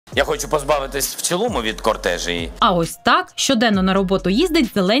Я хочу позбавитись в цілому від кортежі. А ось так щоденно на роботу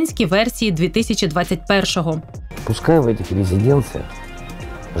їздить Зеленський версії 2021-го. Пускай в этих резиденциях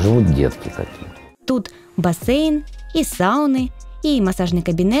живуть дітки такі. Тут басейн, і сауни, і масажний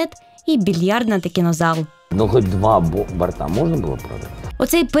кабінет, і більярдна та кінозал. Ну, хоч 2 борта можна було продати?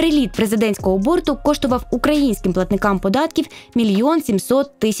 Оцей переліт президентського борту коштував українським платникам податків 1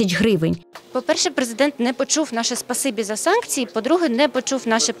 700 000 гривень. По-перше, президент не почув наше спасибі за санкції, по-друге, не почув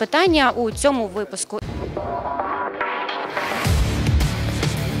наше питання у цьому випуску.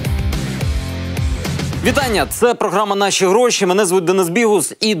 Вітання! Це програма «Наші гроші». Мене звуть Денис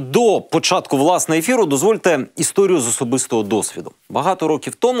Бігус. І до початку власного ефіру дозвольте історію з особистого досвіду. Багато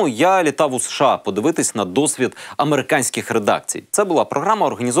років тому я літав у США подивитись на досвід американських редакцій. Це була програма,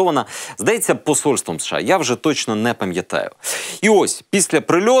 організована, здається, посольством США. Я вже точно не пам'ятаю. І ось, після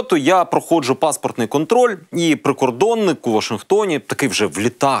прильоту я проходжу паспортний контроль, і прикордонник у Вашингтоні, такий вже в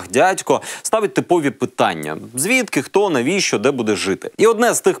літах дядько, ставить типові питання. Звідки, хто, навіщо, де буде жити. І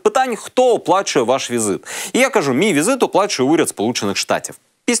одне з тих питань – хто оплачує ваш візит? І я кажу, мій візит оплачує уряд Сполучених Штатів.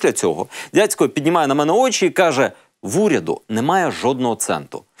 Після цього дядько піднімає на мене очі і каже, в уряду немає жодного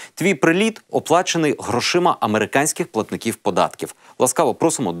центу. Твій приліт оплачений грошима американських платників податків. Ласкаво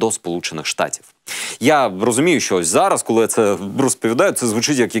просимо до Сполучених Штатів. Я розумію, що ось зараз, коли я це розповідаю, це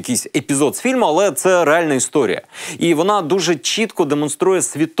звучить як якийсь епізод з фільму, але це реальна історія. І вона дуже чітко демонструє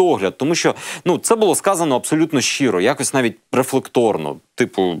світогляд, тому що це було сказано абсолютно щиро, якось навіть рефлекторно.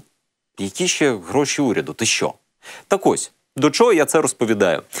 Типу, які ще гроші уряду? Ти що? Так ось, до чого я це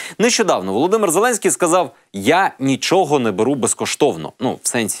розповідаю? Нещодавно Володимир Зеленський сказав, я нічого не беру безкоштовно. В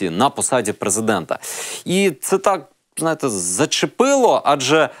сенсі, на посаді президента. І це так, знаєте, зачепило,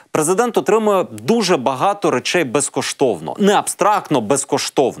 адже президент отримує дуже багато речей безкоштовно. Не абстрактно,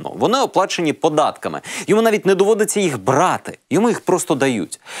 безкоштовно. Вони оплачені податками. Йому навіть не доводиться їх брати. Йому їх просто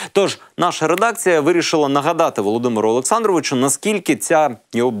дають. Тож, наша редакція вирішила нагадати Володимиру Олександровичу, наскільки ця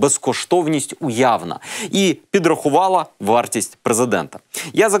його безкоштовність уявна. І підрахувала вартість президента.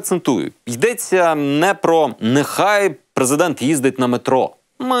 Я заакцентую. Йдеться не про «нехай президент їздить на метро».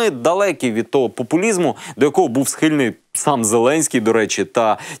 Ми далекі від того популізму, до якого був схильний сам Зеленський, до речі,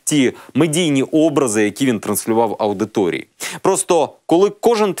 та ті медійні образи, які він транслював аудиторії. Просто, коли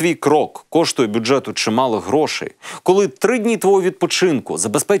кожен твій крок коштує бюджету чимало грошей, коли 3 дні твого відпочинку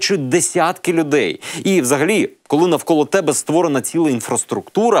забезпечують десятки людей, і взагалі, коли навколо тебе створена ціла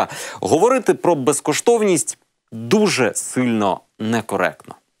інфраструктура, говорити про безкоштовність дуже сильно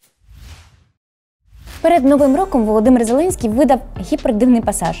некоректно. Перед Новим роком Володимир Зеленський видав гіпердивний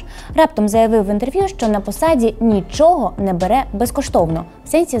пасаж. Раптом заявив в інтерв'ю, що на посаді нічого не бере безкоштовно, в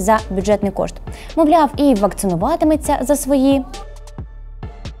сенсі за бюджетний кошт. Мовляв, і вакцинуватиметься за свої.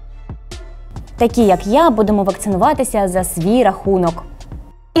 Такі, як я, будемо вакцинуватися за свій рахунок.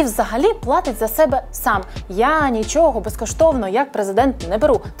 І взагалі платить за себе сам. Я нічого безкоштовно як президент не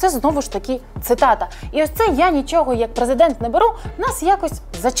беру. Це знову ж таки цитата. І ось це «я нічого як президент не беру» нас якось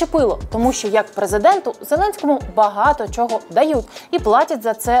зачепило. Тому що як президенту Зеленському багато чого дають. І платять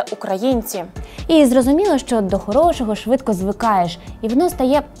за це українці. І зрозуміло, що до хорошого швидко звикаєш. І воно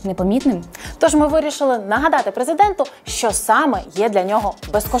стає непомітним. Тож ми вирішили нагадати президенту, що саме є для нього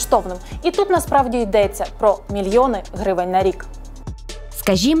безкоштовним. І тут насправді йдеться про мільйони гривень на рік.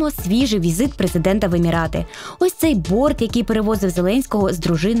 Скажімо, свіжий візит президента в Емірати. Ось цей борт, який перевозив Зеленського з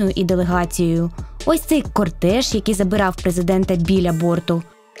дружиною і делегацією. Ось цей кортеж, який забирав президента біля борту.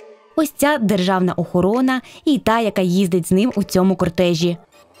 Ось ця державна охорона і та, яка їздить з ним у цьому кортежі.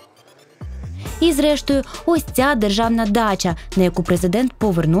 І, зрештою, ось ця державна дача, на яку президент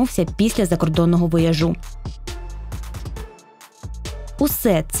повернувся після закордонного вояжу.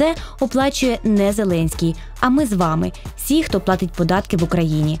 Усе це оплачує не Зеленський, а ми з вами, всі, хто платить податки в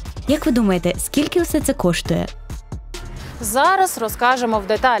Україні. Як ви думаєте, скільки усе це коштує? Зараз розкажемо в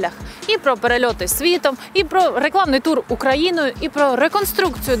деталях. І про перельоти світом, і про рекламний тур Україною, і про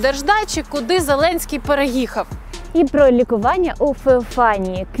реконструкцію держдачі, куди Зеленський переїхав. І про лікування у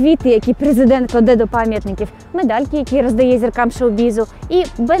Феофанії, квіти, які президент кладе до пам'ятників, медальки, які роздає зіркам шоу-бізу, і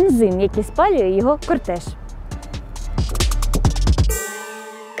бензин, який спалює його кортеж.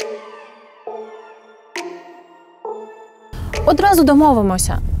 Одразу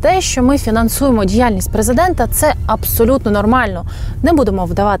домовимося. Те, що ми фінансуємо діяльність президента, це абсолютно нормально. Не будемо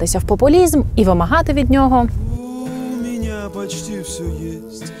вдаватися в популізм і вимагати від нього.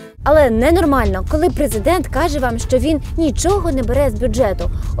 Але ненормально, коли президент каже вам, що він нічого не бере з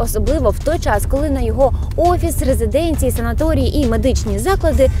бюджету. Особливо в той час, коли на його офіс, резиденції, санаторії і медичні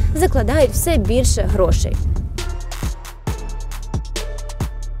заклади закладають все більше грошей.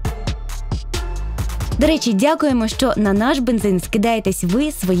 До речі, дякуємо, що на наш бензин скидаєтесь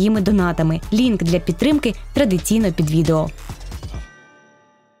ви своїми донатами. Лінк для підтримки традиційно під відео.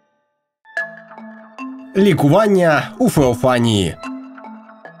 Лікування у Феофанії.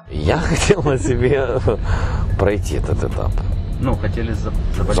 Я хотел на себе пройти этот этап. Хотели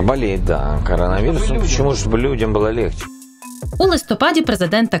заболеть. Заболеть, да, коронавирусом. Почему, чтобы людям было легче? У листопаді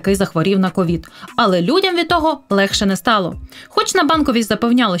президент таки захворів на ковід, але людям від того легше не стало. Хоч на Банковій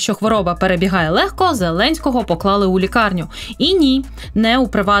запевняли, що хвороба перебігає легко, Зеленського поклали у лікарню. І ні, не у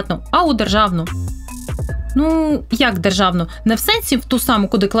приватну, а у державну. Як державну? Не в сенсі в ту саму,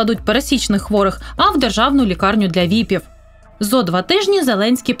 куди кладуть пересічних хворих, а в державну лікарню для віпів. Зо 2 тижні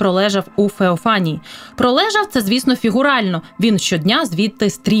Зеленський пролежав у Феофанії. Пролежав – це, звісно, фігурально. Він щодня звідти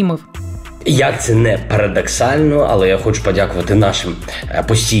стрімив. Як це не парадоксально, але я хочу подякувати нашим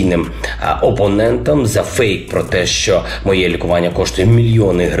постійним опонентам за фейк про те, що моє лікування коштує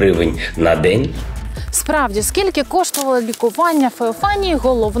мільйони гривень на день. Справді, скільки коштувало лікування Феофанії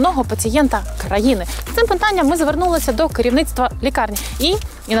головного пацієнта країни? З цим питанням ми звернулися до керівництва лікарні.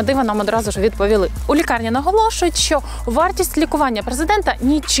 І на диво нам одразу ж відповіли. У лікарні наголошують, що вартість лікування президента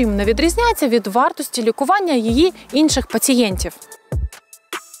нічим не відрізняється від вартості лікування її інших пацієнтів.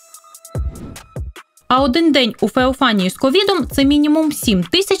 А один день у Феофанії з ковідом – це мінімум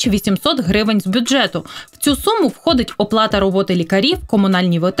 7800 гривень з бюджету. В цю суму входить оплата роботи лікарів,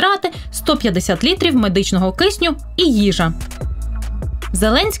 комунальні витрати, 150 літрів медичного кисню і їжа.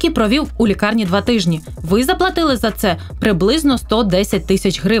 Зеленський провів у лікарні 2 тижні. Ви заплатили за це приблизно 110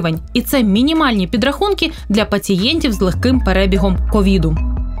 тисяч гривень. І це мінімальні підрахунки для пацієнтів з легким перебігом ковіду.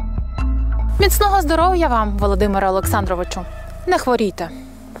 Міцного здоров'я вам, Володимире Олександровичу. Не хворійте.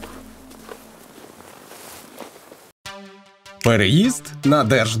 Переїзд на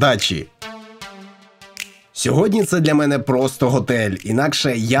держдачі. Сьогодні це для мене просто готель,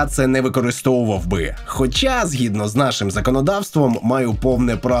 інакше я це не використовував би. Хоча, згідно з нашим законодавством, маю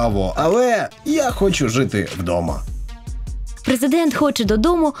повне право, але я хочу жити вдома. Президент хоче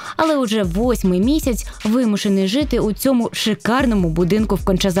додому, але уже 8-й місяць вимушений жити у цьому шикарному будинку в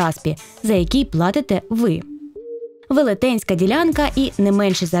Конча-Заспі, за який платите ви. Велетенська ділянка і не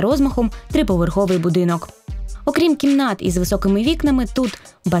менший за розмахом 3-поверховий будинок. Окрім кімнат із високими вікнами, тут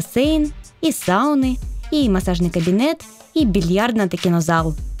басейн, і сауни, і масажний кабінет, і більярдна та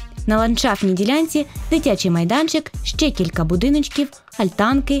кінозал. На ландшафтній ділянці дитячий майданчик, ще кілька будиночків,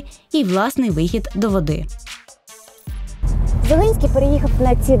 альтанки і власний вихід до води. Зеленський переїхав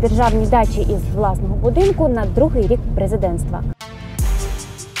на ці державні дачі із власного будинку на 2-й рік президентства.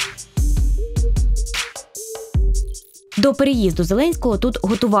 До переїзду Зеленського тут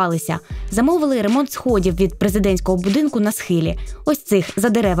готувалися. Замовили ремонт сходів від президентського будинку на схилі. Ось цих, за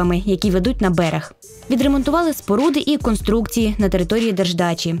деревами, які ведуть на берег. Відремонтували споруди і конструкції на території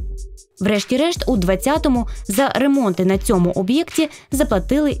держдачі. Врешті-решт, у 20-му за ремонти на цьому об'єкті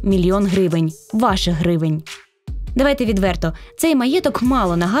заплатили 1 мільйон гривень. Ваших гривень. Давайте відверто, цей маєток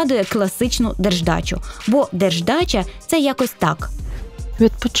мало нагадує класичну держдачу. Бо держдача – це якось так.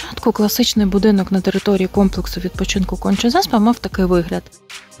 Від початку класичний будинок на території комплексу відпочинку Конча-Заспа мав такий вигляд.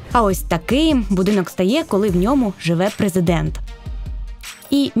 А ось таким будинок стає, коли в ньому живе президент.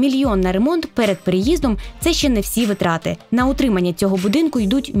 І 1 мільйон на ремонт перед переїздом – це ще не всі витрати. На утримання цього будинку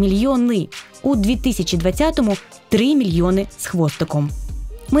йдуть мільйони. У 2020-му – 3 мільйони з хвостиком.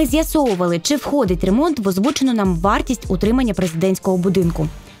 Ми з'ясовували, чи входить ремонт в озвучену нам вартість утримання президентського будинку.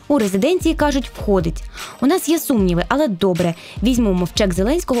 У резиденції кажуть, входить. У нас є сумніви, але добре, візьмемо в чек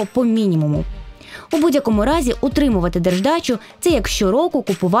Зеленського по мінімуму. У будь-якому разі утримувати держдачу – це як щороку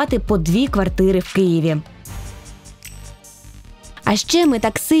купувати по 2 квартири в Києві. А ще ми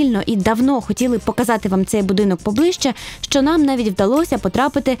так сильно і давно хотіли показати вам цей будинок поближче, що нам навіть вдалося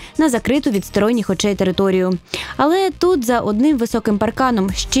потрапити на закриту від сторонніх очей територію. Але тут за одним високим парканом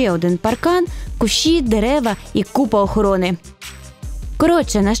ще один паркан, кущі, дерева і купа охорони.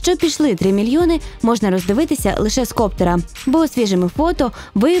 Коротше, на що пішли 3 мільйони, можна роздивитися лише з коптера, бо свіжими фото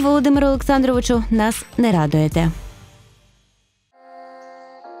ви, Володимире Олександровичу, нас не радуєте.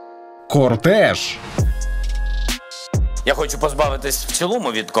 Кортеж. Я хочу позбавитись в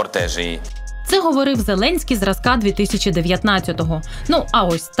цілому від кортежі. Це говорив Зеленський зразка 2019-го. А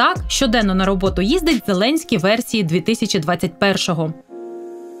ось так щоденно на роботу їздить Зеленський версії 2021-го.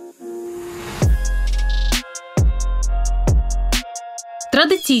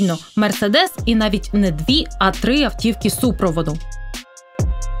 Традиційно – Мерседес і навіть не 2, а 3 автівки супроводу.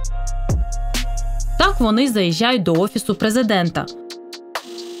 Так вони заїжджають до Офісу президента.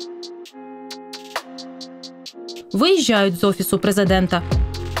 Виїжджають з Офісу президента.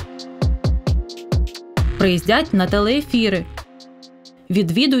 Приїздять на телеефіри.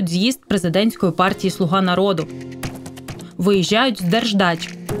 відвідують з'їзд президентської партії «Слуга народу», виїжджають з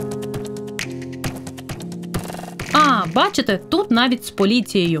держдач. Бачите, тут навіть з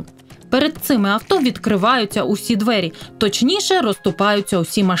поліцією. Перед цими авто відкриваються усі двері, точніше розступаються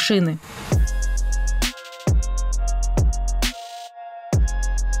усі машини.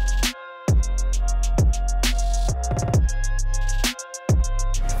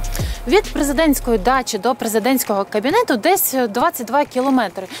 Від президентської дачі до президентського кабінету десь 22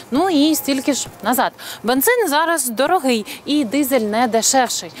 кілометри. Ну і стільки ж назад. Бензин зараз дорогий і дизель не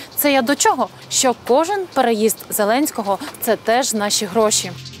дешевший. Це я до чого? Що кожен переїзд Зеленського – це теж наші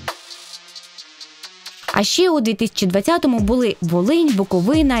гроші. А ще у 2020-му були Волинь,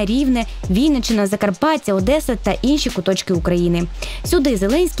 Буковина, Рівне, Вінниччина, Закарпаття, Одеса та інші куточки України. Сюди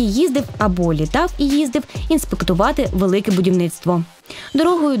Зеленський їздив або літав і їздив інспектувати велике будівництво.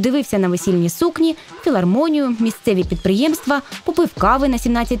 Дорогою дивився на весільні сукні, філармонію, місцеві підприємства, попив кави на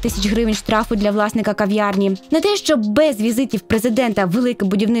 17 тисяч гривень штрафу для власника кав'ярні. Не те, що без візитів президента велике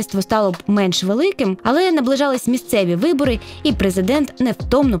будівництво стало б менш великим, але наближались місцеві вибори, і президент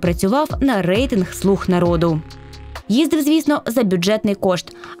невтомно працював на рейтинг «Слуг народу». Їздив, звісно, за бюджетний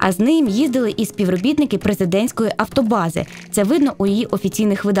кошт, а з ним їздили і співробітники президентської автобази. Це видно у її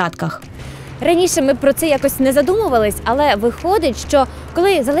офіційних видатках. Раніше ми про це якось не задумувались, але виходить, що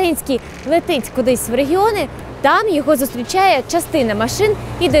коли Зеленський летить кудись в регіони, там його зустрічає частина машин,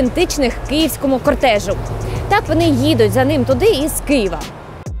 ідентичних київському кортежу. Так вони їдуть за ним туди із Києва.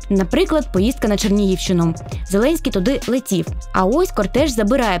 Наприклад, поїздка на Чернігівщину. Зеленський туди летів, а ось кортеж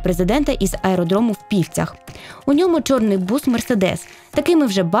забирає президента із аеродрому в Півцях. У ньому чорний бус «Мерседес». Такий ми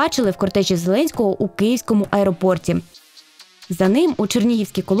вже бачили в кортежі Зеленського у київському аеропорті. За ним у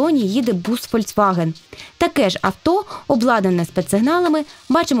Чернігівській колонії їде бус «Фольксваген». Таке ж авто, обладнане спецсигналами,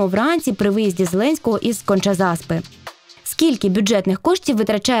 бачимо вранці при виїзді Зеленського із Конча-Заспи. Скільки бюджетних коштів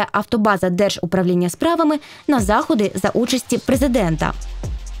витрачає автобаза Держуправління справами на заходи за участі президента?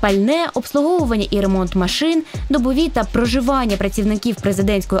 Пальне, обслуговування і ремонт машин, добові та проживання працівників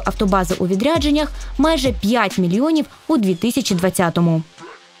президентської автобази у відрядженнях – майже 5 мільйонів у 2020-му.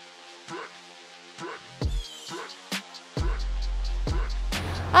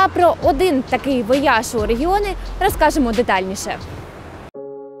 А про один такий вояж у регіони розкажемо детальніше.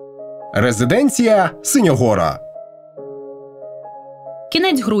 Резиденція Синьогора.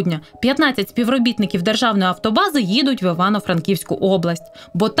 Кінець грудня. 15 співробітників державної автобази їдуть в Івано-Франківську область,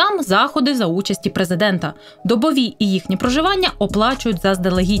 бо там заходи за участі президента. Добові і їхнє проживання оплачують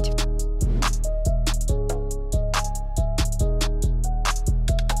заздалегідь.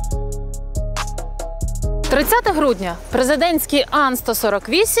 – 30 грудня. Президентський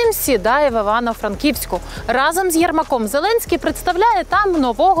Ан-148 сідає в Івано-Франківську. Разом з Єрмаком Зеленський представляє там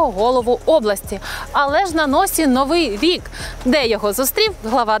нового голову області. Але ж на носі новий рік. Де його зустрів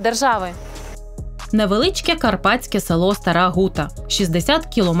глава держави? Невеличке карпатське село Стара Гута, 60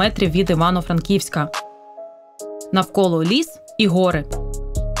 кілометрів від Івано-Франківська. Навколо ліс і гори.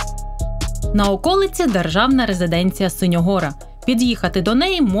 На околиці державна резиденція Синьогора. Під'їхати до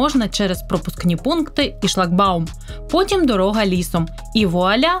неї можна через пропускні пункти і шлагбаум. Потім дорога лісом. І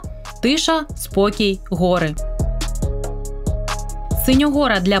вуаля – тиша, спокій, гори.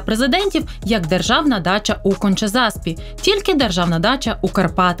 Синьогора для президентів – як державна дача у Конча-Заспі, тільки державна дача у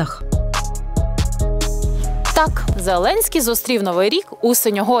Карпатах. Так, Зеленський зустрів Новий рік у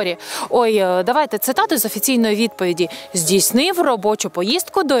Синьогорі. Ой, давайте цитату з офіційної відповіді. «Здійснив робочу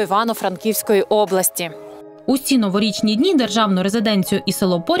поїздку до Івано-Франківської області». Усі новорічні дні державну резиденцію і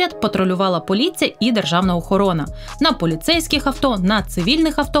село поряд патрулювала поліція і державна охорона. На поліцейських авто, на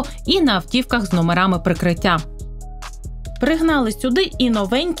цивільних авто і на автівках з номерами прикриття. Пригнали сюди і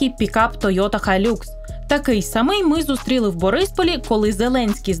новенький пікап Toyota Hilux. Такий самий ми зустріли в Борисполі, коли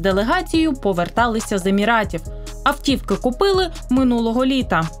Зеленський з делегацією поверталися з Еміратів. Автівки купили минулого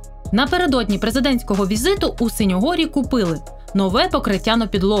літа. Напередодні президентського візиту у Синьогорі купили нове покриття на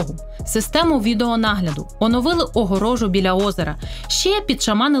підлогу, систему відеонагляду, оновили огорожу біля озера, ще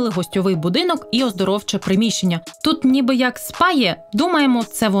підшаманили гостьовий будинок і оздоровче приміщення. Тут ніби як спа є, думаємо,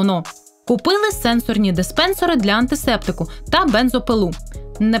 це воно. Купили сенсорні диспенсери для антисептику та бензопилу.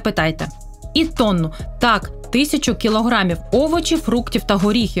 Не питайте. І тонну, так, 1000 кілограмів овочів, фруктів та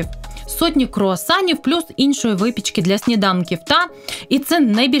горіхів. Сотні круасанів плюс іншої випічки для сніданків та, і це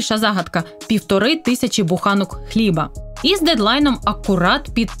найбільша загадка, 1500 буханок хліба. І з дедлайном акурат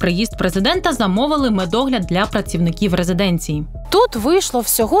під приїзд президента замовили медогляд для працівників резиденції. Тут вийшло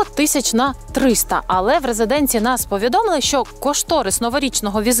всього 1300, але в резиденції нас повідомили, що кошторис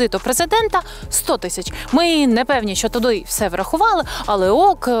новорічного візиту президента 100 тисяч. Ми не певні, що туди все врахували,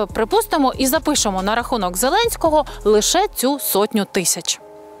 але припустимо і запишемо на рахунок Зеленського лише цю 100 тисяч.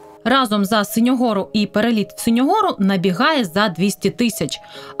 Разом за Синьогору і переліт в Синьогору набігає за 200 тисяч.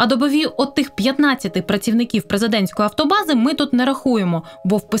 А добові отих 15 працівників президентської автобази ми тут не рахуємо,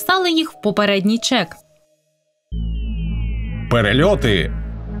 бо вписали їх в попередній чек. Перельоти.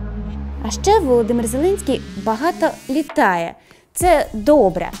 А ще Володимир Зеленський багато літає. Це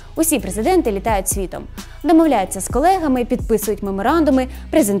добре. Усі президенти літають світом. Домовляються з колегами, підписують меморандуми,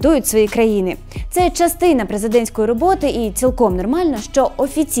 презентують свої країни. Це частина президентської роботи і цілком нормально, що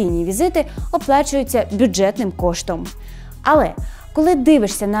офіційні візити оплачуються бюджетним коштом. Але коли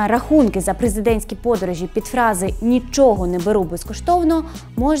дивишся на рахунки за президентські подорожі під фрази «нічого не беру безкоштовно»,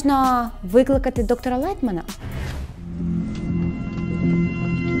 можна викликати доктора Лайтмана.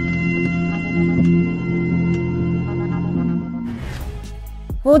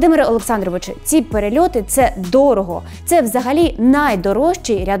 Володимире Олександровичу, ці перельоти – це дорого. Це взагалі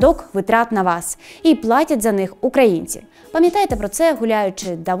найдорожчий рядок витрат на вас. І платять за них українці. Пам'ятайте про це, гуляючи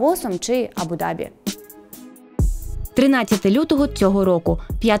Давосом чи Абу-Дабі. 13 лютого цього року,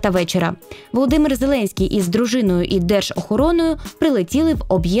 5 вечора. Володимир Зеленський із дружиною і держохороною прилетіли в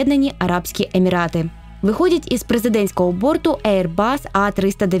Об'єднані Арабські Емірати. Виходять із президентського борту Airbus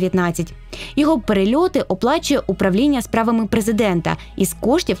A319. Його перельоти оплачує управління справами президента із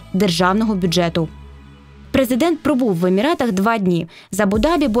коштів державного бюджету. Президент пробув в Еміратах 2 дні. З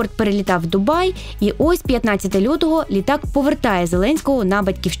Абу-Дабі борт перелітав в Дубай, і ось 15 лютого літак повертає Зеленського на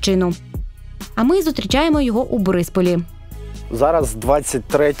батьківщину. А ми зустрічаємо його у Борисполі. Зараз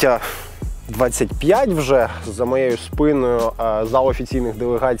 23:25 вже за моєю спиною зал офіційних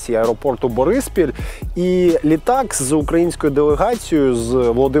делегацій аеропорту Бориспіль. І літак з українською делегацією, з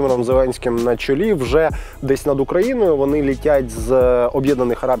Володимиром Зеленським на чолі, вже десь над Україною. Вони літять з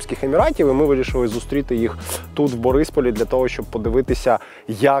Об'єднаних Арабських Еміратів, і ми вирішили зустріти їх тут, в Борисполі, для того, щоб подивитися,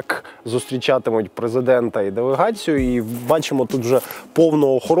 як зустрічатимуть президента і делегацію. І бачимо, тут вже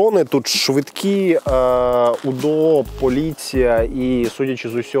повно охорони, тут швидкі, УДО, поліція, і, судячи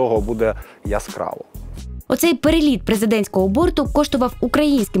з усього, буде яскраво. Оцей переліт президентського борту коштував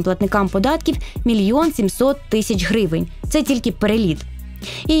українським платникам податків 1 700 000 гривень. Це тільки переліт.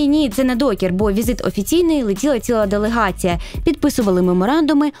 І ні, це не докір, бо візит офіційний, летіла ціла делегація. Підписували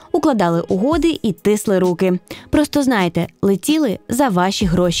меморандуми, укладали угоди і тисли руки. Просто знайте, летіли за ваші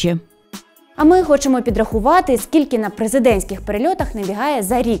гроші. А ми хочемо підрахувати, скільки на президентських перельотах набігає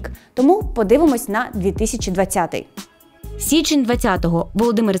за рік. Тому подивимось на 2020-й. Січень 20-го.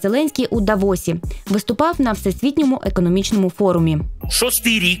 Володимир Зеленський у Давосі. Виступав на Всесвітньому економічному форумі.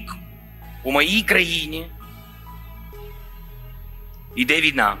 6-й рік у моїй країні іде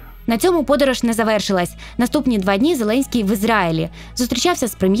війна. На цьому подорож не завершилась. Наступні 2 дні Зеленський в Ізраїлі. Зустрічався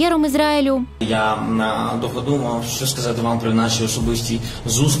з прем'єром Ізраїлю. Я довго думав, що сказати вам про наші особисті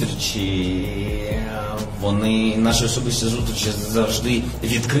зустрічі. Наші особисті зустрічі завжди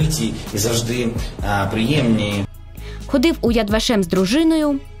відкриті і завжди приємні. Ходив у Яд Вашем з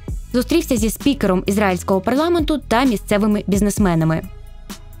дружиною, зустрівся зі спікером ізраїльського парламенту та місцевими бізнесменами.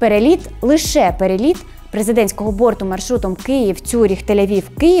 Переліт, лише переліт президентського борту маршрутом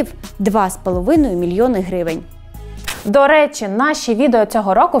Київ-Цюріх-Тель-Авів-Київ – 2,5 мільйони гривень. До речі, наші відео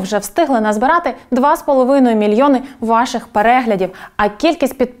цього року вже встигли назбирати 2,5 мільйони ваших переглядів, а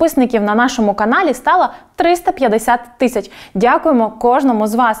кількість підписників на нашому каналі стала 350 000. Дякуємо кожному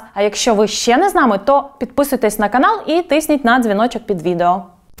з вас. А якщо ви ще не з нами, то підписуйтесь на канал і тисніть на дзвіночок під відео.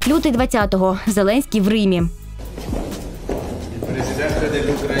 Лютий 20-го. Зеленський в Римі. Президент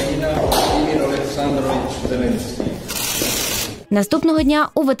України Олександрович Зеленський. Наступного дня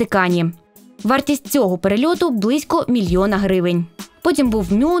у Ватикані. Вартість цього перельоту – близько 1 мільйона гривень. Потім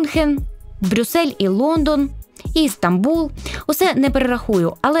був Мюнхен, Брюссель і Лондон, і Стамбул. Усе не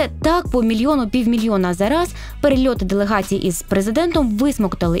перерахую, але так по 1-1,5 мільйона за раз перельоти делегацій із президентом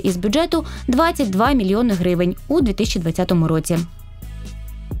висмоктали із бюджету 22 мільйони гривень у 2020 році.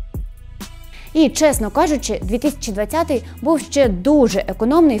 І, чесно кажучи, 2020-й був ще дуже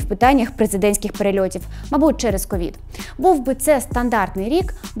економний в питаннях президентських перельотів, мабуть, через ковід. Був би це стандартний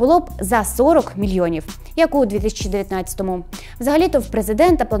рік, було б за 40 мільйонів, як у 2019-му. Взагалі-то в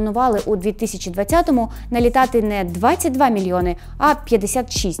президента планували у 2020-му налітати не 22 мільйони, а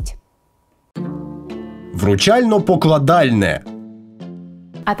 56. Вручально-покладальне.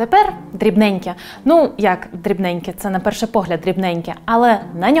 А тепер дрібненьке. Ну, як дрібненьке, це на перший погляд дрібненьке, але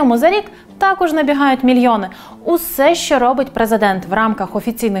на ньому за рік також набігають мільйони. Усе, що робить президент в рамках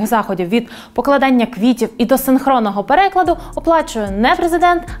офіційних заходів від покладання квітів і до синхронного перекладу, оплачує не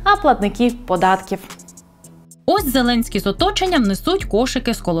президент, а платники податків. Ось Зеленський з оточенням несуть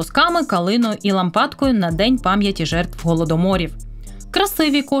кошики з колосками, калиною і лампадкою на День пам'яті жертв голодоморів.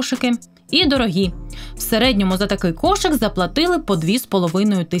 Красиві кошики і дорогі. В середньому за такий кошик заплатили по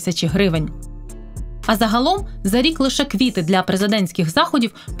 2,5 тисячі гривень. А загалом за рік лише квіти для президентських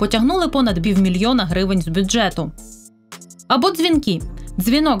заходів потягнули понад 500 000 гривень з бюджету. Або дзвінки.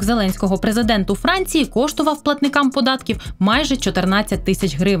 Дзвінок Зеленського президенту Франції коштував платникам податків майже 14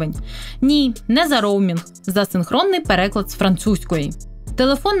 тисяч гривень. Ні, не за роумінг, за синхронний переклад з французької.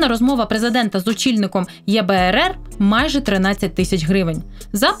 Телефонна розмова президента з очільником ЄБРР – майже 13 тисяч гривень,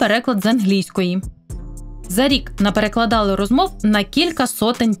 за переклад з англійської. За рік наперекладали розмов на кілька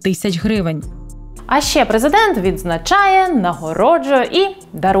сотень тисяч гривень. А ще президент відзначає, нагороджує і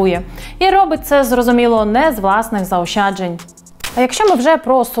дарує. І робить це, зрозуміло, не з власних заощаджень. А якщо ми вже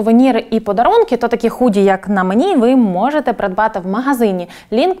про сувеніри і подарунки, то такі худі, як на мені, ви можете придбати в магазині.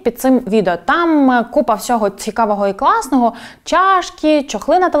 Лінк під цим відео. Там купа всього цікавого і класного. Чашки,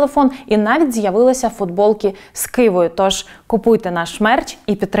 чохли на телефон і навіть з'явилися футболки з кивою. Тож купуйте наш мерч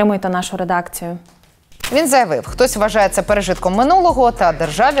і підтримуйте нашу редакцію. Він заявив, хтось вважає це пережитком минулого, та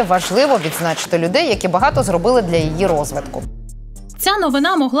державі важливо відзначити людей, які багато зробили для її розвитку. Ця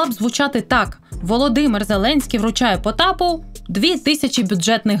новина могла б звучати так. Володимир Зеленський вручає Потапу 2000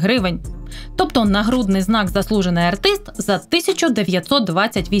 бюджетних гривень. Тобто нагрудний знак «Заслужений артист» за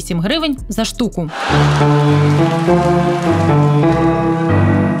 1928 гривень за штуку.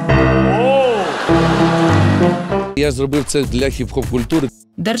 Я зробив це для хіп-хоп-культури.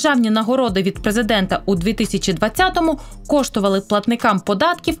 Державні нагороди від президента у 2020-му коштували платникам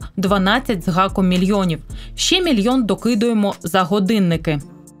податків 12 з гаком мільйонів. Ще 1 мільйон докидуємо за годинники.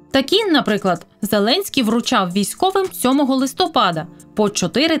 Такі, наприклад, Зеленський вручав військовим 7 листопада по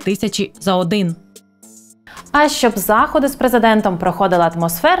 4 тисячі за один. А щоб заходи з президентом проходили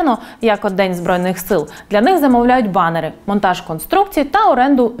атмосферно, як от День Збройних сил, для них замовляють банери, монтаж конструкцій та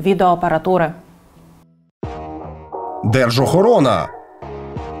оренду відеоапаратури. Держохорона.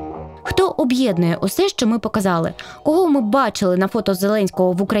 Хто об'єднує усе, що ми показали? Кого ми бачили на фото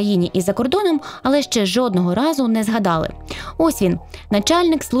Зеленського в Україні і за кордоном, але ще жодного разу не згадали? Ось він,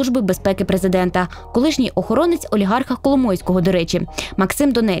 начальник Служби безпеки президента, колишній охоронець олігарха Коломойського, до речі,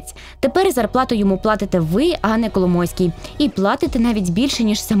 Максим Донець. Тепер зарплату йому платите ви, а не Коломойський. І платите навіть більше,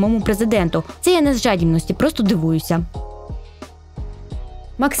 ніж самому президенту. Це я не з жадібності, просто дивуюся.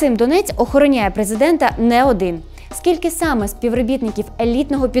 Максим Донець охороняє президента не один. Скільки саме співробітників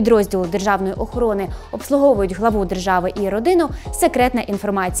елітного підрозділу державної охорони обслуговують главу держави і родину – секретна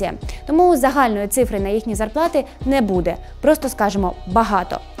інформація. Тому загальної цифри на їхні зарплати не буде. Просто скажемо –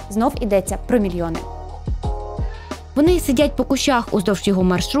 багато. Знов йдеться про мільйони. Вони сидять по кущах уздовж його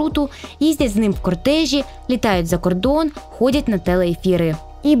маршруту, їздять з ним в кортежі, літають за кордон, ходять на телеефіри.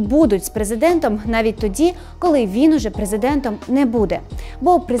 І будуть з президентом навіть тоді, коли він уже президентом не буде.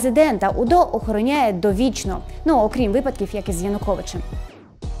 Бо президента УДО охороняє довічно, окрім випадків, як із Януковичем.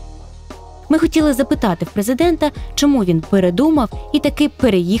 Ми хотіли запитати в президента, чому він передумав і таки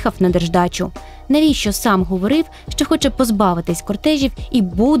переїхав на держдачу. Навіщо сам говорив, що хоче позбавитись кортежів і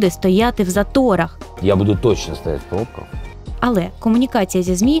буде стояти в заторах? Я буду точно стояти в пробках. Але комунікація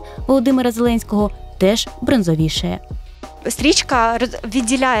зі ЗМІ Володимира Зеленського теж бронзовішає. Стрічка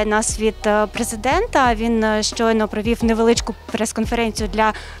відділяє нас від президента. Він щойно провів невеличку прес-конференцію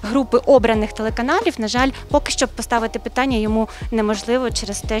для групи обраних телеканалів. На жаль, поки що поставити питання йому неможливо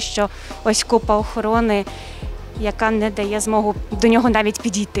через те, що ось купа охорони, яка не дає змогу до нього навіть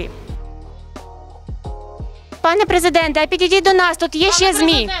підійти. Пане президенте, підійдіть до нас, тут є ще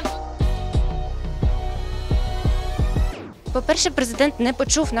ЗМІ. По-перше, президент не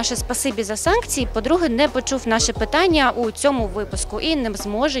почув наше спасибі за санкції, по-друге, не почув наше питання у цьому випуску і не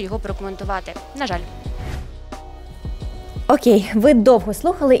зможе його прокоментувати. На жаль. Окей, ви довго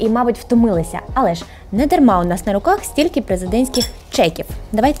слухали і, мабуть, втомилися. Але ж не дарма у нас на руках стільки президентських чеків.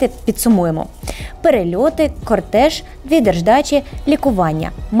 Давайте підсумуємо. Перельоти, кортеж, 2 держдачі,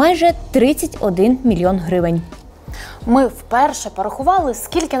 лікування. Майже 31 мільйон гривень. Ми вперше порахували,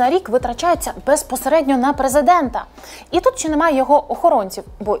 скільки на рік витрачається безпосередньо на президента. І тут ще немає його охоронців,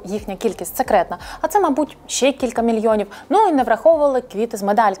 бо їхня кількість секретна. А це, мабуть, ще кілька мільйонів. Ну і не враховували квіти з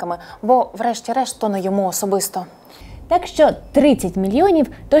медальками, бо врешті-решт то не йому особисто. Так що 30 мільйонів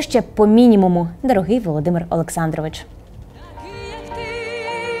 – то ще по мінімуму, дорогий Володимир Олександрович.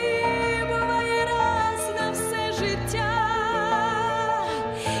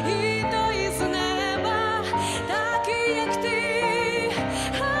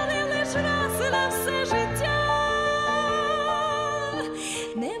 все життя,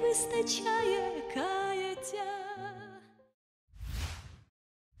 не вистачає каяття.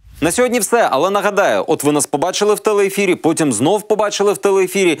 На сьогодні все, але нагадаю, от ви нас побачили в телеефірі, потім знов побачили в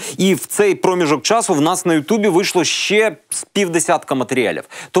телеефірі, і в цей проміжок часу в нас на Ютубі вийшло ще з 50 матеріалів.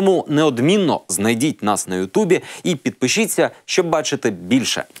 Тому неодмінно знайдіть нас на Ютубі і підпишіться, щоб бачити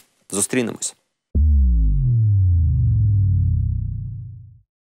більше. Зустрінемось.